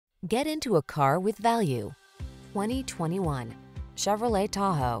Get into a car with value. 2021 Chevrolet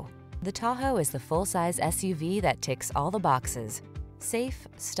Tahoe. The Tahoe is the full-size SUV that ticks all the boxes. Safe,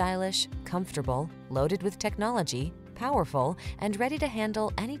 stylish, comfortable, loaded with technology, powerful, and ready to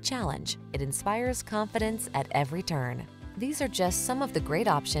handle any challenge. It inspires confidence at every turn. These are just some of the great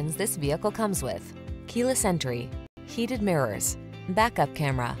options this vehicle comes with: keyless entry, heated mirrors, backup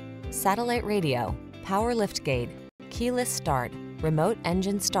camera, satellite radio, power liftgate, keyless start, remote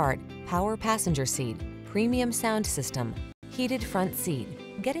engine start, power passenger seat, premium sound system, heated front seat.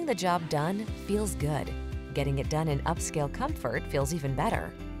 Getting the job done feels good. Getting it done in upscale comfort feels even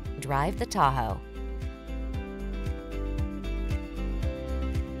better. Drive the Tahoe.